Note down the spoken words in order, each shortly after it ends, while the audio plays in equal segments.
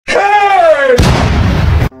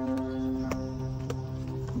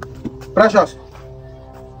Precious.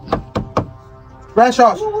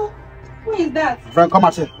 Precious. Who is that? Friend, come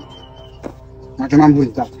and say. My German, who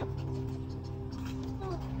is that?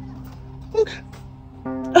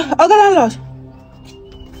 Landlord.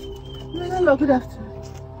 Landlord, good afternoon.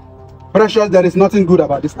 Precious, there is nothing good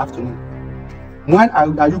about this afternoon. When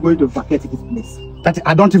are you going to vacate this place? That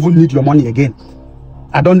I don't even need your money again.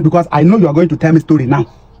 I don't, because I know you are going to tell me story now.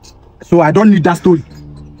 So I don't need that story.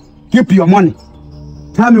 Keep your money.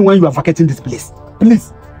 Tell me when you are vacating this place.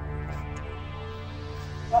 Please.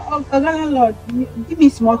 Landlord, give me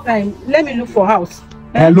small time. Let me look for house.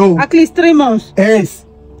 Hello. At least 3 months. Yes.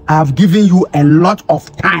 I have given you a lot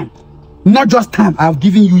of time. Not just time, I have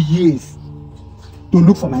given you years to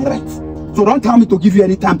look for my rent. So don't tell me to give you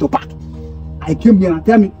any time to pack. I came here and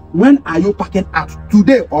tell me, when are you packing out?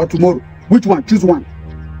 Today or tomorrow? Which one? Choose one.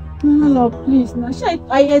 No, please. No.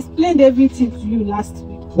 I explained everything to you last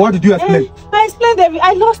week. What did you explain? I explained everything.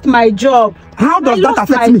 I lost my job. How does that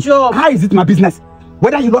affect me? Job. How is it my business?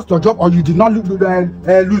 Whether you lost your job or you did not lose your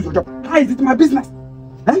job, how is it my business?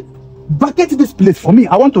 Vacate this place for me.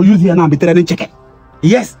 I want to use here now and be training chicken.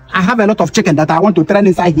 Yes, I have a lot of chicken that I want to train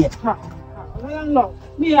inside here. No,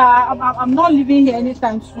 me, I'm not living here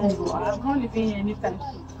anytime soon. I'm not living here anytime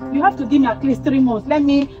soon. You have to give me at least 3 months. Let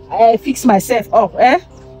me fix myself up,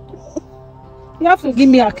 You have to give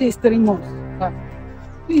me at least 3 months.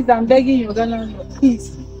 Please, I'm begging you, landlord.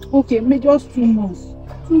 Please. Okay, maybe just 2 months.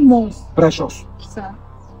 2 months. Precious. Sir.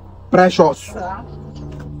 Precious. Sir.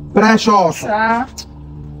 Precious. Sir.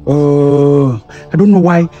 I don't know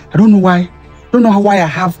why. I don't know why I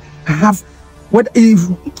have what if,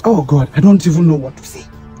 oh God, I don't even know what to say.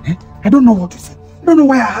 I don't know what to say. I don't know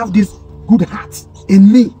why I have this good heart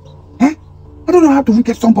in me. I don't know how to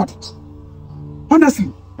wicked somebody.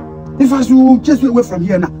 Honestly, if I should chase you away from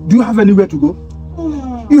here now, do you have anywhere to go?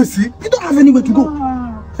 You see, you don't have anywhere to go.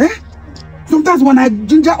 Sometimes when I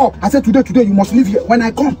ginger up, I say today you must leave here. When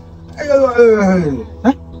I come,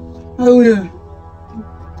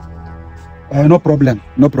 no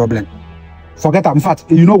problem. Forget, in fact,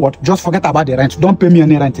 you know what? Just forget about the rent. Don't pay me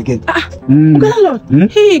any rent again.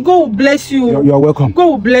 Hey, God will bless you. You're welcome. God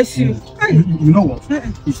will bless you. You know what?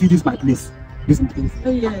 You see, this is my place. This is my place.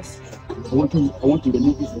 Oh, yes. I want to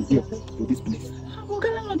remove this from here to this place.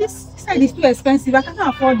 This side is too expensive. I can't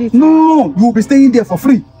afford it. No, you will be staying there for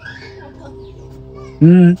free.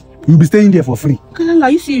 You'll be staying there for free.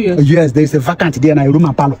 Are you serious? Yes, there is a vacant there in a room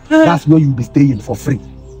and parlor. That's where you'll be staying for free.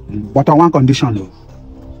 But on one condition though.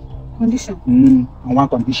 Condition? On one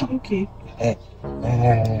condition. Okay. I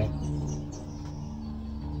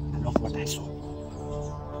love what I saw.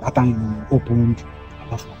 That time you opened, I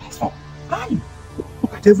love what I saw.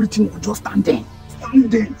 Look at everything, just standing.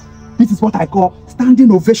 Standing. This is what I call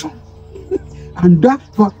standing ovation. And that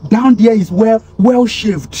down there is well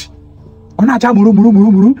shaved. Like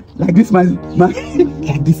this,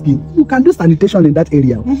 like this skin. You can do sanitation in that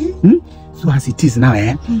area. So as it is now,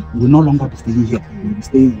 you will no longer be staying here. You will be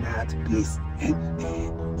staying in that place.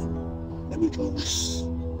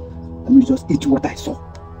 Let me just eat what I saw.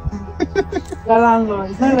 Landlord,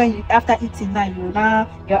 it's not when you, after eating now,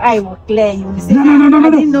 your eye will clear. You will say, no. I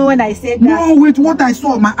didn't know when I said that. No, with what I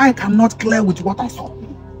saw, my eye cannot clear with what I saw.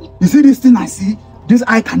 You see this thing I see, this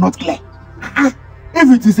eye cannot clear. If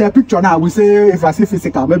it is a picture now, we say if I see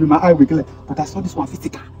physical, maybe my eye will clear. But I saw this one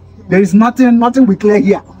physical. There is nothing will clear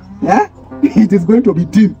here. It is going to be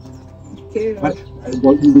dim. Okay. But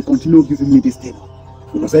you will continue giving me this thing.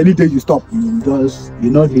 Because any day you stop, you just, the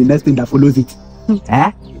next thing that follows it.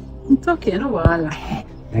 It's okay, no worry.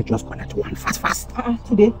 Let's just connect one fast.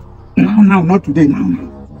 Today? No, not today, now.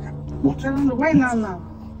 What? Why now?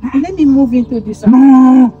 Let me move into this.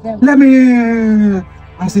 No, let me.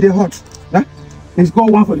 I see the hot. Let's go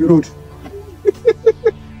one for the road.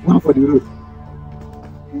 One for the road.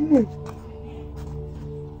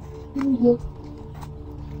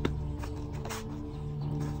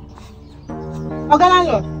 Okay,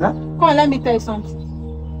 landlord. Come on, let me tell you something.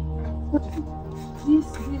 This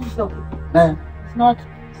job is not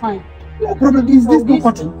fine. No problem. This is not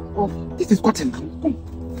cotton. This is cotton.